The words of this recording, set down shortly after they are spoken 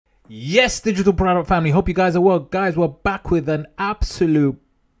Yes, digital product family, hope you guys are well. Guys, we're back with an absolute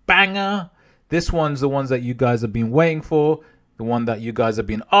banger. This one's the ones that you guys have been waiting for, the one that you guys have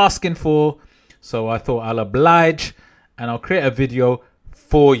been asking for. So I thought I'll oblige and I'll create a video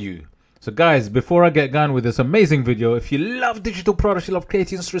for you. So guys, before I get going with this amazing video, if you love digital products, you love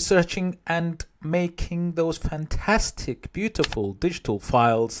creating, researching and making those fantastic, beautiful digital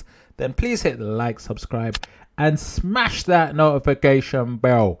files, then please hit the like, subscribe and smash that notification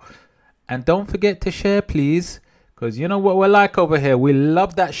bell. And don't forget to share, please, because you know what we're like over here. We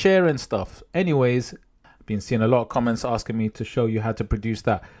love that sharing stuff. Anyways, I've been seeing a lot of comments asking me to show you how to produce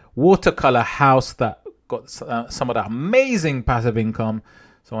that watercolor house that got some of that amazing passive income.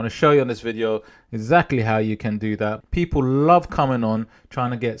 So I want to show you on this video exactly how you can do that. People love coming on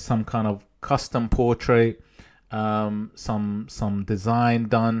trying to get some kind of custom portrait, some design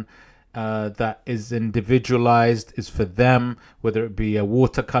done that is individualized, is for them, whether it be a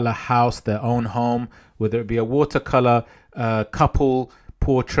watercolor house, their own home, whether it be a watercolor couple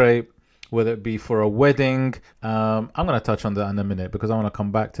portrait, whether it be for a wedding. I'm going to touch on that in a minute because I want to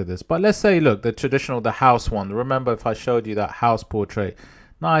come back to this. But let's say, look, the traditional, the house one. Remember, if I showed you that house portrait,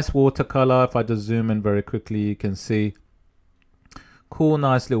 nice watercolor. If I just zoom in very quickly, you can see cool,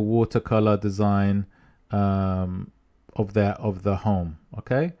 nice little watercolor design of the home,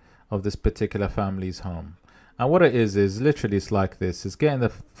 okay, of this particular family's home. And what it is literally it's like this. It's getting the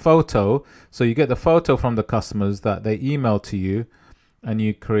photo. So you get the photo from the customers that they email to you, and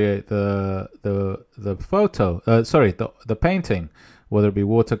you create the photo. The painting, whether it be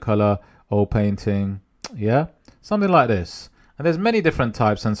watercolor, oil painting, yeah, something like this. And there's many different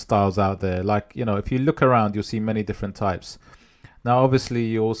types and styles out there. Like, you know, if you look around, you'll see many different types. Now, obviously,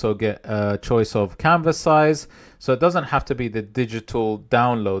 you also get a choice of canvas size. So it doesn't have to be the digital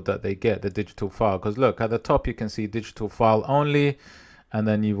download that they get, the digital file. Because look, at the top, you can see digital file only. And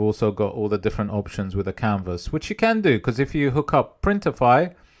then you've also got all the different options with the canvas, which you can do. Because if you hook up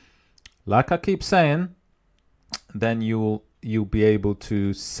PRINTIFY, like I keep saying, then you'll be able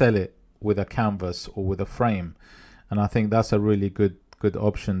to sell it with a canvas or with a frame. And I think that's a really good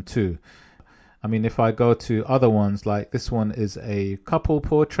option too. I mean, if I go to other ones, like this one is a couple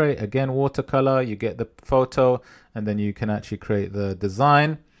portrait, again, watercolor, you get the photo and then you can actually create the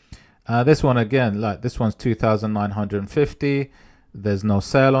design. This one, again, like this one's 2,950. There's no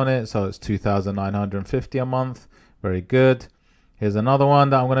sale on it, so it's 2,950 a month. Very good. Here's another one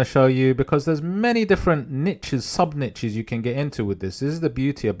that I'm going to show you, because there's many different niches, sub niches you can get into with this. This is the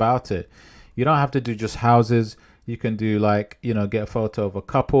beauty about it. You don't have to do just houses. You can do, like, you know, get a photo of a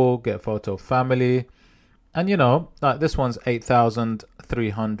couple, get a photo of family. And, you know, like this one's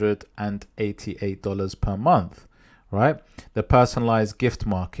 $8,388 per month, right? The personalized gift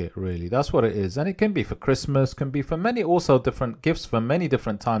market, really. That's what it is. And it can be for Christmas, can be for many also different gifts for many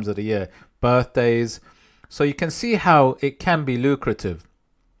different times of the year, birthdays. So you can see how it can be lucrative.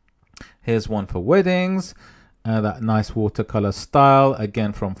 Here's one for weddings, that nice watercolor style,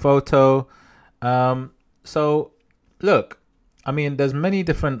 again from photo. So look, I mean, there's many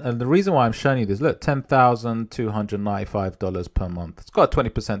different, and the reason why I'm showing you this, look, $10,295 per month. It's got a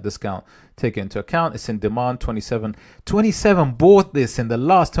 20% discount. Take it into account. It's in demand. 27 bought this in the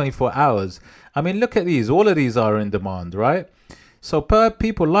last 24 hours. I mean, look at these. All of these are in demand, right? So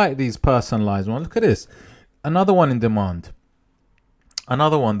people like these personalized ones. Look at this. Another one in demand.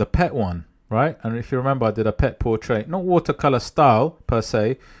 Another one, the pet one, right? And if you remember, I did a pet portrait, not watercolor style per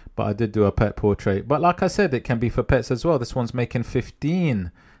se, but I did do a pet portrait. But like I said, it can be for pets as well. This one's making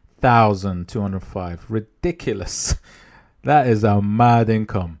 $15,205. Ridiculous. That is a mad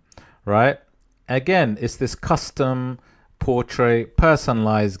income, right? Again, it's this custom portrait,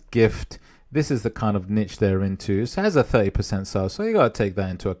 personalized gift. This is the kind of niche they're into. So it has a 30% sale, so you got to take that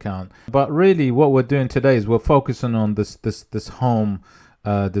into account. But really, what we're doing today is we're focusing on this home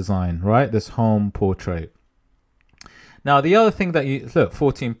design, right? This home portrait. Now, the other thing that you look,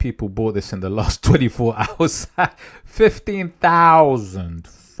 14 people bought this in the last 24 hours.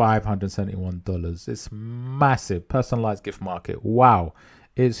 $15,571. It's massive. Personalized gift market. Wow,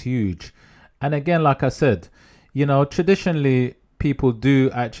 it's huge. And again, like I said, you know, traditionally people do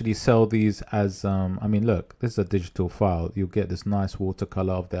actually sell these as I mean, look, this is a digital file. You'll get this nice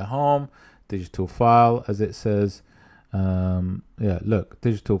watercolor of their home, digital file, as it says. Yeah, look,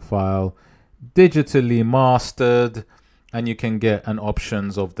 digital file, digitally mastered. And you can get an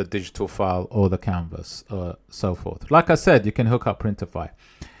options of the digital file or the canvas or so forth. Like I said, you can hook up PRINTIFY.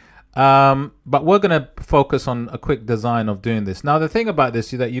 But we're going to focus on a quick design of doing this. Now, the thing about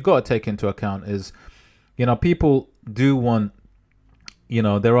this that you got to take into account is, you know, people do want, you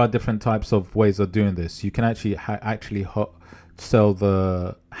know, there are different types of ways of doing this. You can actually sell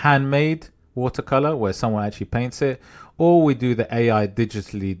the handmade watercolor where someone actually paints it, or we do the AI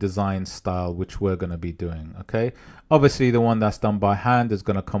digitally designed style, which we're going to be doing. Okay, obviously the one that's done by hand is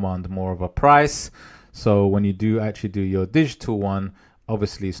going to command more of a price. So when you do actually do your digital one,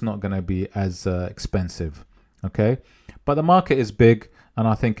 obviously it's not going to be as expensive. Okay, but the market is big, and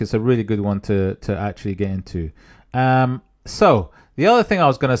I think it's a really good one to actually get into. So the other thing I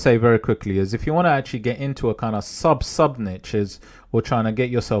was going to say very quickly is, if you want to actually get into a kind of sub niches or trying to get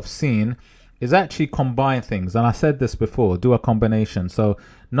yourself seen, is actually combine things. And I said this before, do a combination. So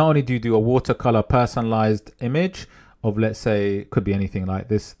not only do you do a watercolor personalized image of, let's say, could be anything like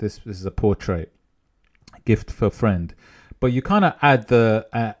this. This is a portrait, gift for a friend. But you kind of add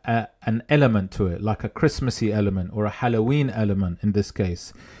an element to it, like a Christmassy element or a Halloween element in this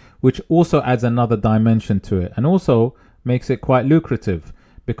case, which also adds another dimension to it, and also makes it quite lucrative,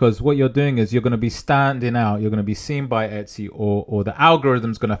 because what you're doing is you're going to be standing out. You're going to be seen by Etsy, or the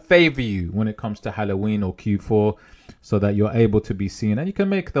algorithm's going to favor you when it comes to Halloween or Q4, so that you're able to be seen, and you can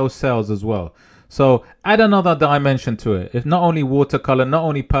make those sales as well. So add another dimension to it. If not only watercolor, not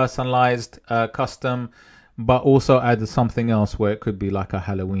only personalized, custom, but also add something else where it could be like a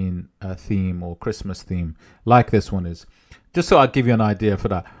Halloween theme or Christmas theme, like this one is. Just so I give you an idea for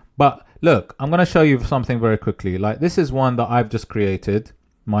that. But look, I'm going to show you something very quickly. Like, this is one that I've just created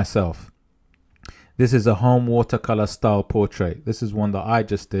myself. This is a home watercolor style portrait. This is one that I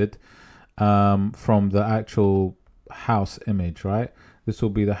just did from the actual house image, right? This will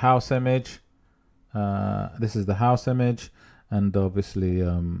be the house image. This is the house image, and obviously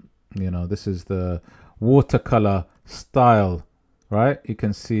you know, this is the watercolor style, right? You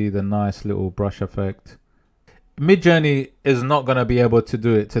can see the nice little brush effect. MIDJOURNEY is not going to be able to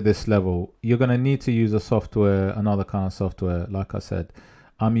do it to this level. You're going to need to use a software, another kind of software. Like I said,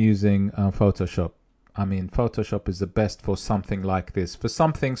 I'm using Photoshop. I mean, Photoshop is the best for something like this, for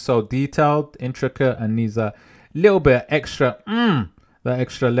something so detailed, intricate, and needs a little bit extra, that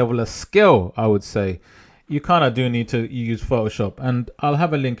extra level of skill, I would say. You kind of do need to use Photoshop, and I'll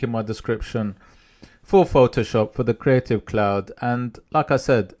have a link in my description for Photoshop, for the Creative Cloud. And like I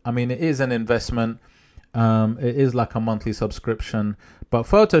said, I mean, it is an investment. It is like a monthly subscription, but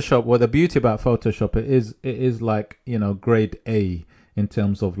Photoshop, well, the beauty about Photoshop, it is like, you know, grade A in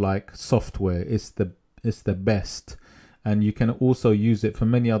terms of like software. It's the best, and you can also use it for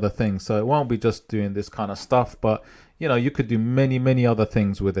many other things. So it won't be just doing this kind of stuff, but you know, you could do many other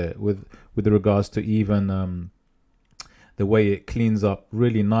things with it, with regards to even the way it cleans up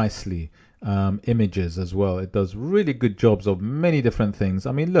really nicely images as well. It does really good jobs of many different things.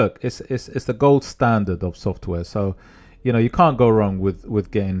 I mean, look, it's the gold standard of software, so you know, you can't go wrong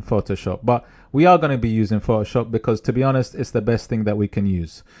with getting Photoshop. But we are going to be using Photoshop because, to be honest, it's the best thing that we can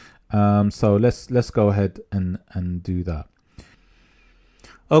use. So let's go ahead and do that.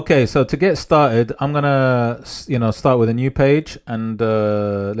 Okay, so to get started, I'm gonna, you know, start with a new page, and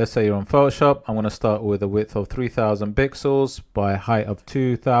let's say you're on Photoshop. I'm gonna start with a width of 3000 pixels by a height of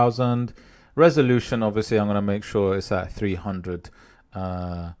 2000. Resolution, obviously, I'm gonna make sure it's at 300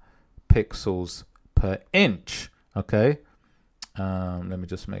 pixels per inch. Okay, let me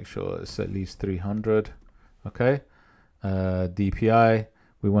just make sure it's at least 300. Okay, DPI,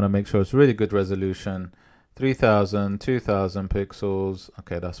 we want to make sure it's really good resolution. 3000, 2000 pixels.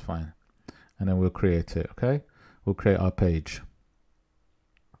 Okay, that's fine. And then we'll create it. Okay, we'll create our page.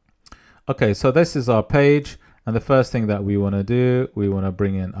 Okay, so this is our page, and the first thing that we want to do, we want to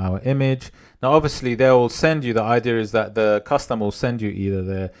bring in our image. Now obviously they will send you, the idea is that the customer will send you either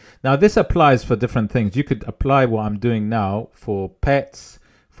there. Now this applies for different things. You could apply what I'm doing now for pets,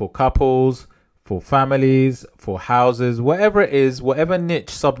 for couples, for families, for houses, whatever it is, whatever niche,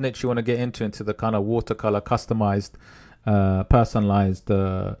 sub niche you want to get into the kind of watercolor customized, personalized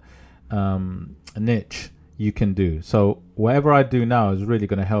niche, you can do. So whatever I do now is really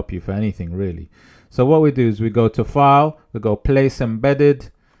going to help you for anything, really. So what we do is we go to File, we go Place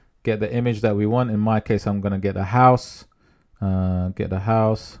Embedded, get the image that we want. In my case, I'm going to get a house, get the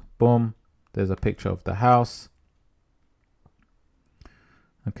house, boom, there's a picture of the house.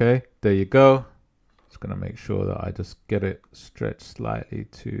 Okay, there you go. Just going to make sure that I just get it stretched slightly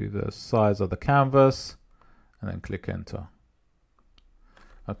to the size of the canvas, and then click enter.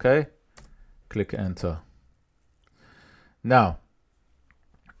 Okay, click enter. Now,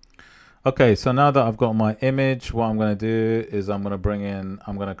 okay, so now that I've got my image, what I'm going to do is I'm going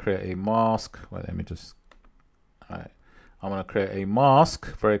to create a mask. Well, let me just, all right, I'm going to create a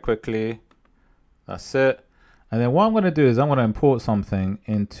mask very quickly. That's it. And then what I'm going to do is I'm going to import something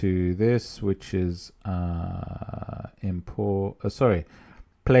into this, which is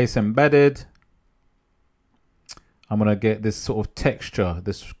Place Embedded. I'm going to get this sort of texture,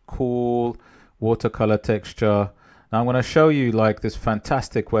 this cool watercolor texture. Now I'm going to show you like this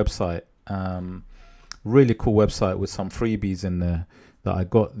fantastic website, really cool website with some freebies in there that I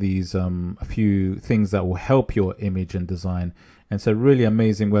got these a few things that will help your image and design. And it's a really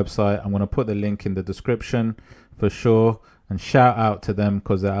amazing website. I'm going to put the link in the description for sure, and shout out to them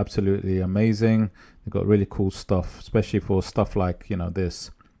because they're absolutely amazing. They've got really cool stuff, especially for stuff like, you know,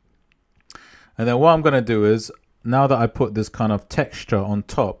 this. And then what I'm going to do is, now that I put this kind of texture on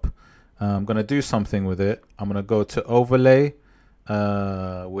top, I'm going to do something with it. I'm going to go to overlay,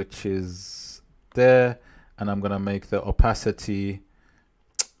 which is there, and I'm going to make the opacity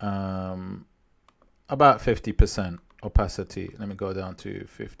about 50% opacity. Let me go down to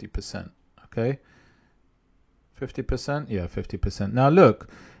 50%. Okay, 50%. Yeah, 50%. Now look,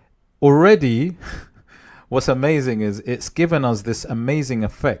 already what's amazing is it's given us this amazing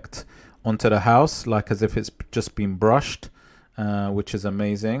effect onto the house, like as if it's just been brushed, which is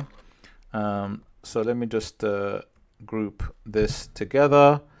amazing. So let me just group this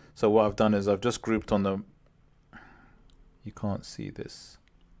together. So what I've done is I've just grouped on the, you can't see this.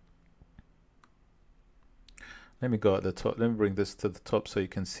 Let me go at the top. Let me bring this to the top so you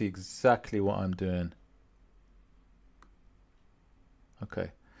can see exactly what I'm doing.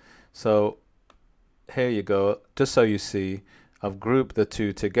 Okay, so here you go. Just so you see, I've grouped the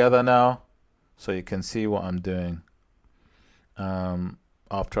two together now, so you can see what I'm doing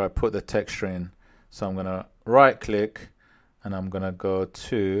after I put the texture in. So I'm gonna right click and I'm gonna go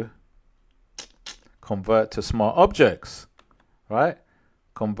to convert to smart objects, right?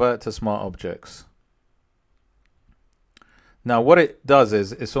 Convert to smart objects. Now what it does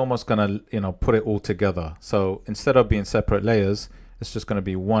is it's almost gonna, you know, put it all together. So instead of being separate layers, it's just gonna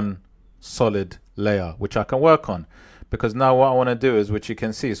be one solid layer, which I can work on. Because now what I want to do is, which you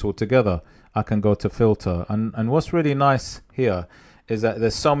can see it's all together, I can go to filter. And what's really nice here is that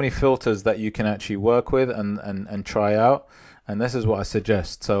there's so many filters that you can actually work with and try out. And this is what I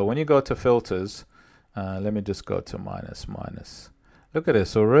suggest. So when you go to filters, let me just go to minus. Look at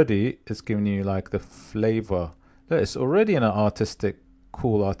this, already it's giving you like the flavor. Look, it's already in an artistic,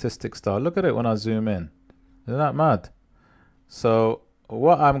 cool artistic style. Look at it when I zoom in. Isn't that mad? So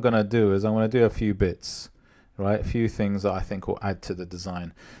what I'm going to do is I'm going to do a few bits. Right, a few things that I think will add to the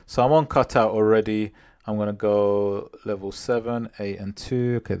design. So I'm on cutout already. I'm going to go level 7, 8 and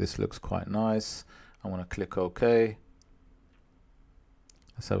 2. Okay, this looks quite nice. I want to click OK.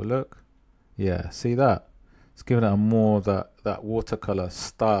 Let's have a look. Yeah, see that? It's giving it a more that watercolor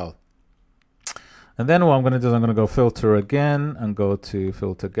style. And then what I'm going to do is I'm going to go filter again and go to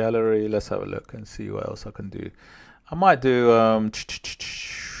filter gallery. Let's have a look and see what else I can do. I might do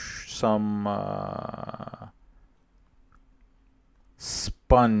some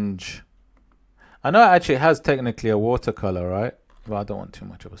sponge. I know it actually has technically a watercolor, right? But I don't want too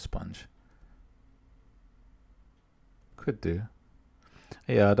much of a sponge. Could do.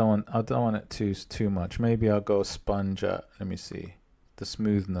 Yeah, I don't want it too much. Maybe I'll go sponge at, let me see, the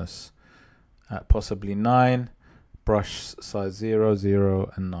smoothness at possibly 9, brush size 0,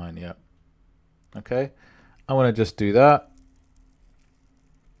 0 and 9. Yeah. Okay. I want to just do that.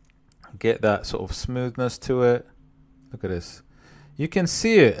 Get that sort of smoothness to it. Look at this. You can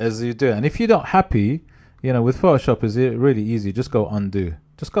see it as you do it. And if you're not happy, you know, with Photoshop is really easy. Just go undo.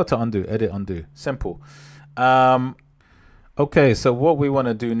 Just go to undo, edit, undo. Simple. Okay, so what we want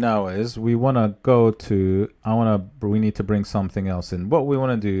to do now is we want to go to, we need to bring something else in. What we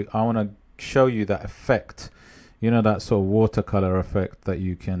want to do, I want to show you that effect. You know, that sort of watercolor effect that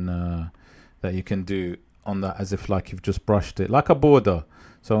you can do on that, as if like you've just brushed it, like a border.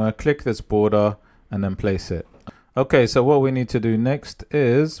 So I'm going to click this border and then place it. Okay, so what we need to do next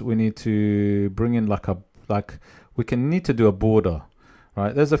is we need to bring in need to do a border,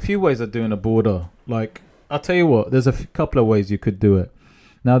 right? There's a few ways of doing a border. Like, I'll tell you what, there's a couple of ways you could do it.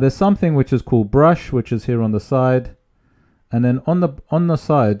 Now there's something which is called brush, which is here on the side. And then on the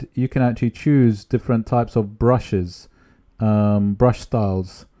side, you can actually choose different types of brushes, brush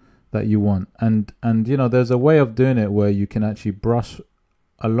styles that you want. And you know, there's a way of doing it where you can actually brush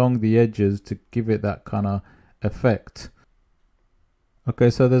along the edges to give it that kind of effect.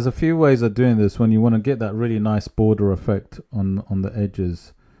 Okay, so there's a few ways of doing this when you want to get that really nice border effect on the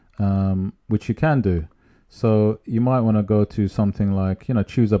edges, which you can do. So you might want to go to something like, you know,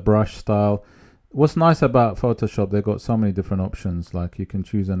 choose a brush style. What's nice about Photoshop, they've got so many different options. Like you can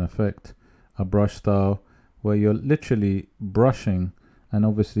choose an effect, a brush style, where you're literally brushing, and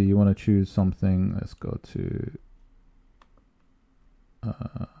obviously you want to choose something. Let's go to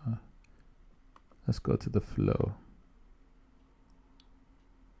the flow.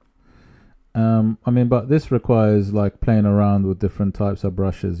 I mean, but this requires like playing around with different types of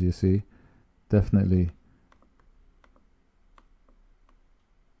brushes, you see, definitely.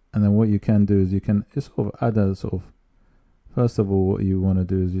 And then what you can do is you can just sort of add a sort of, first of all, what you want to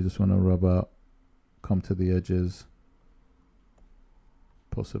do is you just want to rub out, come to the edges,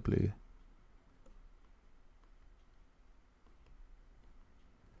 possibly.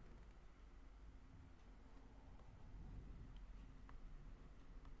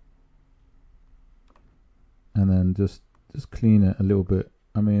 And then just clean it a little bit.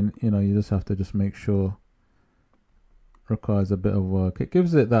 I mean, you know, you just have to just make sure. Requires a bit of work. It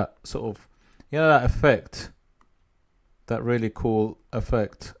gives it that sort of, you know, that effect, that really cool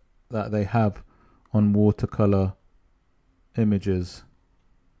effect that they have on watercolor images.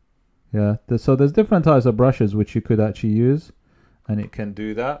 Yeah, so there's different types of brushes which you could actually use, and it can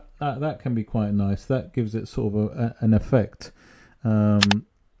do that. That can be quite nice. That gives it sort of an effect.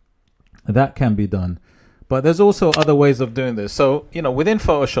 That can be done. But there's also other ways of doing this. So, you know, within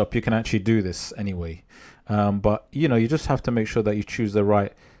Photoshop, you can actually do this anyway. But, you know, you just have to make sure that you choose the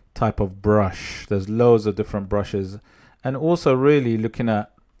right type of brush. There's loads of different brushes. And also really looking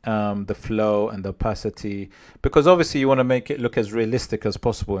at the flow and the opacity. Because obviously you want to make it look as realistic as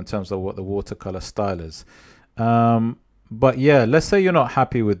possible in terms of what the watercolor style is. But yeah, let's say you're not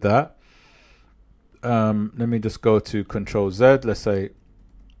happy with that. Let me just go to Control Z.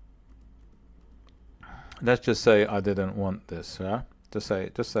 Let's just say I didn't want this. Yeah, just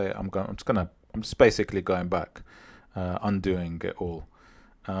say I'm just basically going back, undoing it all.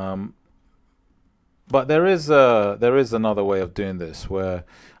 But there is another way of doing this where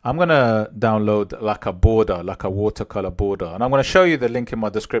I'm gonna download like a border, like a watercolor border, and I'm gonna show you the link in my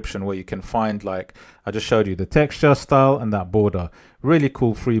description where you can find, like I just showed you, the texture style and that border. Really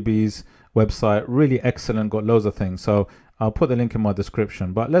cool freebies website, really excellent, got loads of things. So I'll put the link in my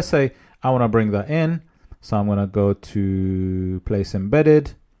description. But let's say I want to bring that in, so I'm gonna go to Place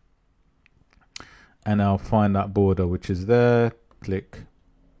Embedded. And I'll find that border which is there, click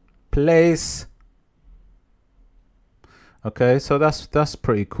place. Okay, so that's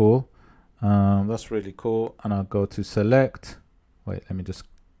pretty cool. That's really cool. And I'll go to select. Wait, let me just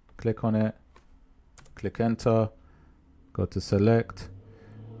click on it. Click enter. Go to select.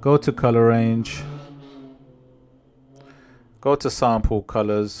 Go to color range. Go to sample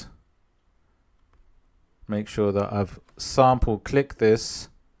colors. Make sure that I've click this.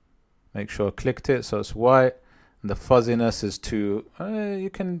 Make sure I clicked it so it's white, and the fuzziness is too, you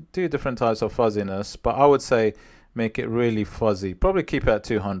can do different types of fuzziness, but I would say make it really fuzzy. Probably keep it at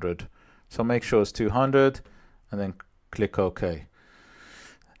 200. So make sure it's 200 and then click OK.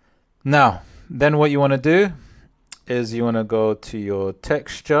 Now, then what you want to do is you want to go to your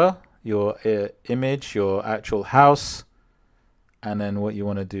texture, your image, your actual house, and then what you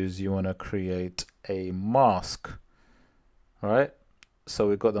want to do is you want to create a mask. All right. So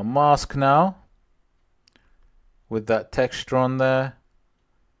we've got the mask now with that texture on there.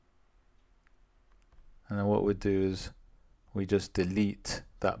 And then what we do is we just delete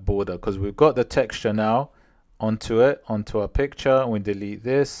that border because we've got the texture now onto our picture, and we delete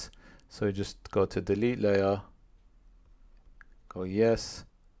this. So we just go to delete layer, go yes,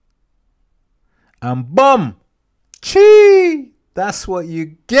 and boom, chee, that's what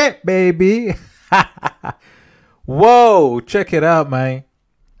you get, baby. Whoa, check it out, man.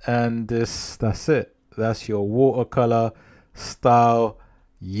 And that's it. That's your watercolor style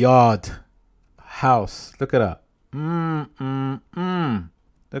yard house. Look at that.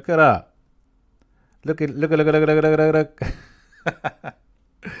 Look at that. Look.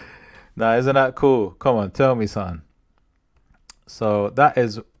 Now, isn't that cool? Come on, tell me something. So that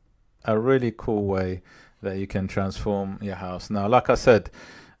is a really cool way that you can transform your house. Now, like I said,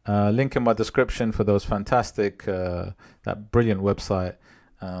 link in my description for those fantastic, that brilliant website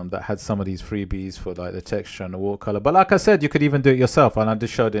that had some of these freebies for like the texture and the watercolor. But like I said, you could even do it yourself. And I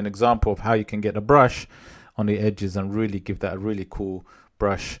just showed an example of how you can get a brush on the edges and really give that a really cool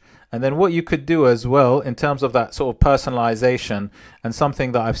brush. And then what you could do as well in terms of that sort of personalization, and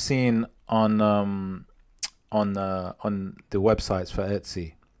something that I've seen on the websites for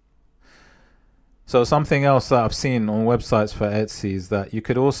Etsy. So something else that I've seen on websites for Etsy is that you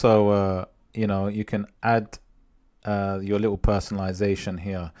could also, you know, you can add your little personalization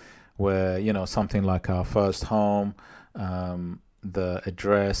here, where, you know, something like our first home, the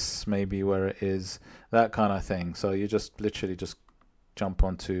address, maybe where it is, that kind of thing. So you just literally just jump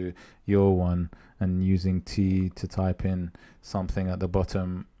onto your one and using T to type in something at the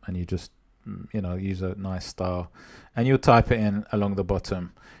bottom, and you just, you know, use a nice style, and you'll type it in along the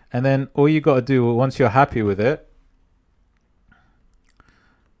bottom. And then all you got to do once you're happy with it,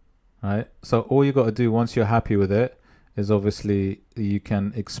 right? So all you got to do once you're happy with it is obviously you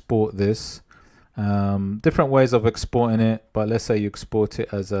can export this. Different ways of exporting it, but let's say you export it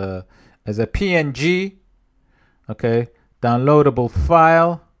as a PNG, okay, downloadable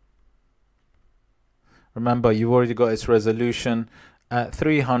file. Remember, you've already got its resolution at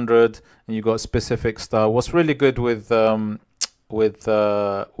 300, and you got specific style. What's really good with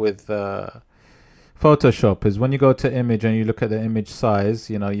Photoshop is when you go to image and you look at the image size,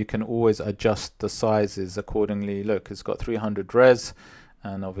 you know, you can always adjust the sizes accordingly. Look, it's got 300 res,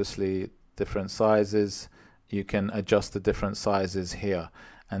 and obviously different sizes. You can adjust the different sizes here,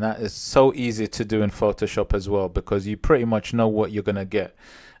 and that is so easy to do in Photoshop as well, because you pretty much know what you're gonna get.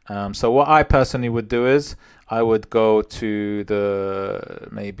 So what I personally would do is I would go to the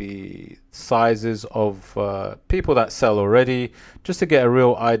maybe sizes of people that sell already, just to get a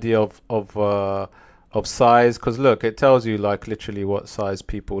real idea of size, because look, it tells you like literally what size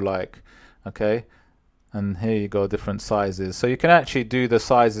people like, okay? And here you go, different sizes. So you can actually do the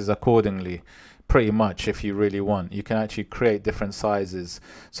sizes accordingly, pretty much. If you really want, you can actually create different sizes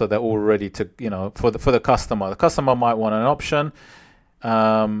so they're all ready to, you know, for the customer. The customer might want an option.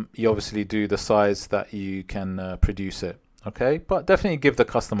 You obviously do the size that you can produce it, okay? But definitely give the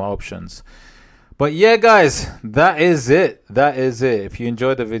customer options. But yeah, guys, that is it. That is it. If you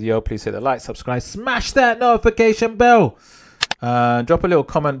enjoyed the video, please hit the like, subscribe, smash that notification bell, drop a little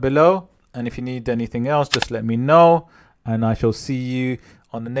comment below, and if you need anything else, just let me know, and I shall see you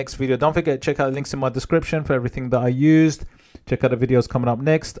on the next video. Don't forget to check out the links in my description for everything that I used. Check out the videos coming up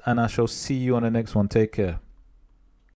next, and I shall see you on the next one. Take care.